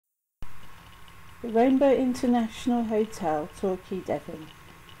The Rainbow International Hotel, Torquay Devon.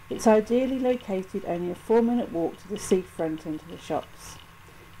 It's ideally located only a 4-minute walk to the seafront and to the shops.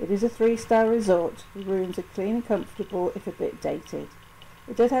 It is a 3-star resort. The rooms are clean and comfortable, if a bit dated.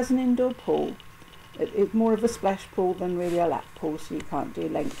 It does has an indoor pool. It's more of a splash pool than really a lap pool, so you can't do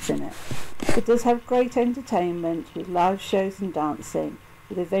lengths in it. It does have great entertainment with live shows and dancing,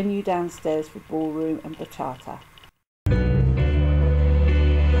 with a venue downstairs for ballroom and bachata.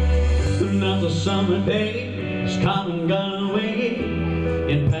 Another summer day has come and gone away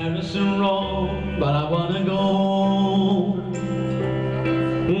in Paris and Rome, but I wanna go home.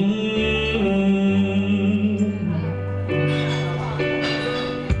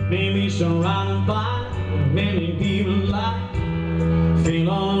 Maybe surrounded by a million people, I feel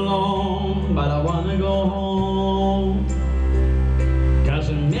all alone, but I wanna go home, 'cause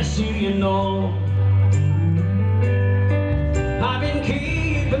I miss you, you know. I've been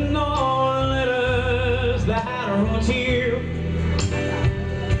keeping all the letters that I wrote to you,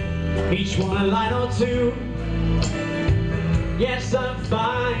 each one a line or two. Yes, I'm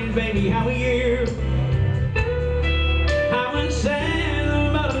fine, baby, how are you? I wouldn't say,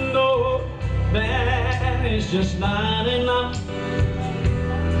 but I know that it's just not enough.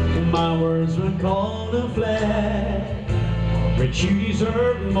 My words were cold and flat, but you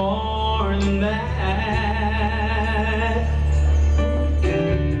deserve more than that.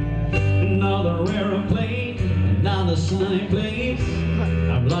 Another aeroplane, another sunny place.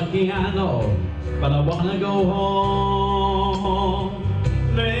 I'm lucky, I know, but I wanna go home.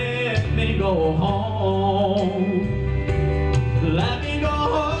 Let me go home. Let me go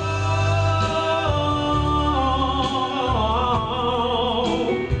home.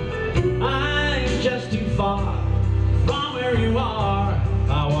 I'm just too far from where you are.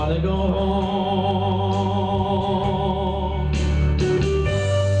 I wanna go home.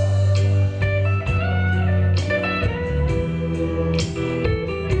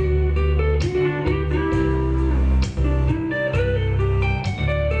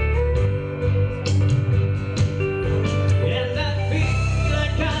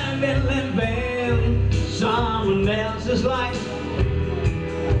 Someone else's life.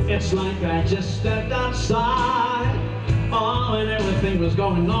 It's like I just stepped outside, oh, and everything was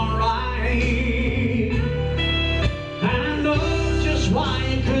going alright. And I know just why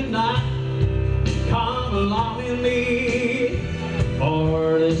you could not come along with me,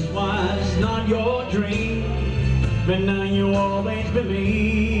 for this was not your dream, but now you always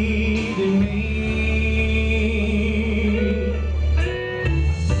believed in me.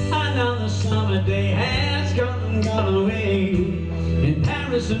 Another summer day has come and gone away in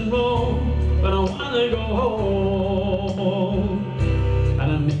Paris and Rome, but I wanna go home,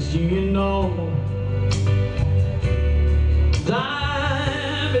 and I miss you, you know.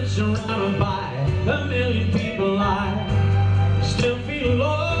 I've been surrounded by a million people, I still feel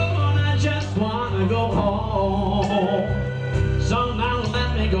alone. I just wanna go home, so now let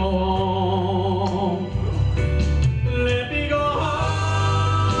me go home. Let me go home.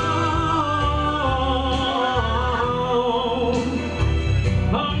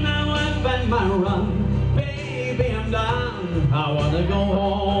 My run, baby, I'm done. I wanna go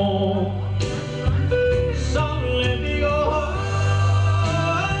home, so let me go home.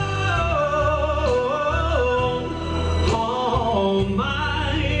 Home,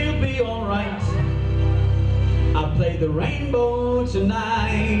 I'll be alright. I play the rainbow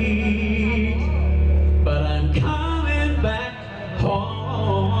tonight.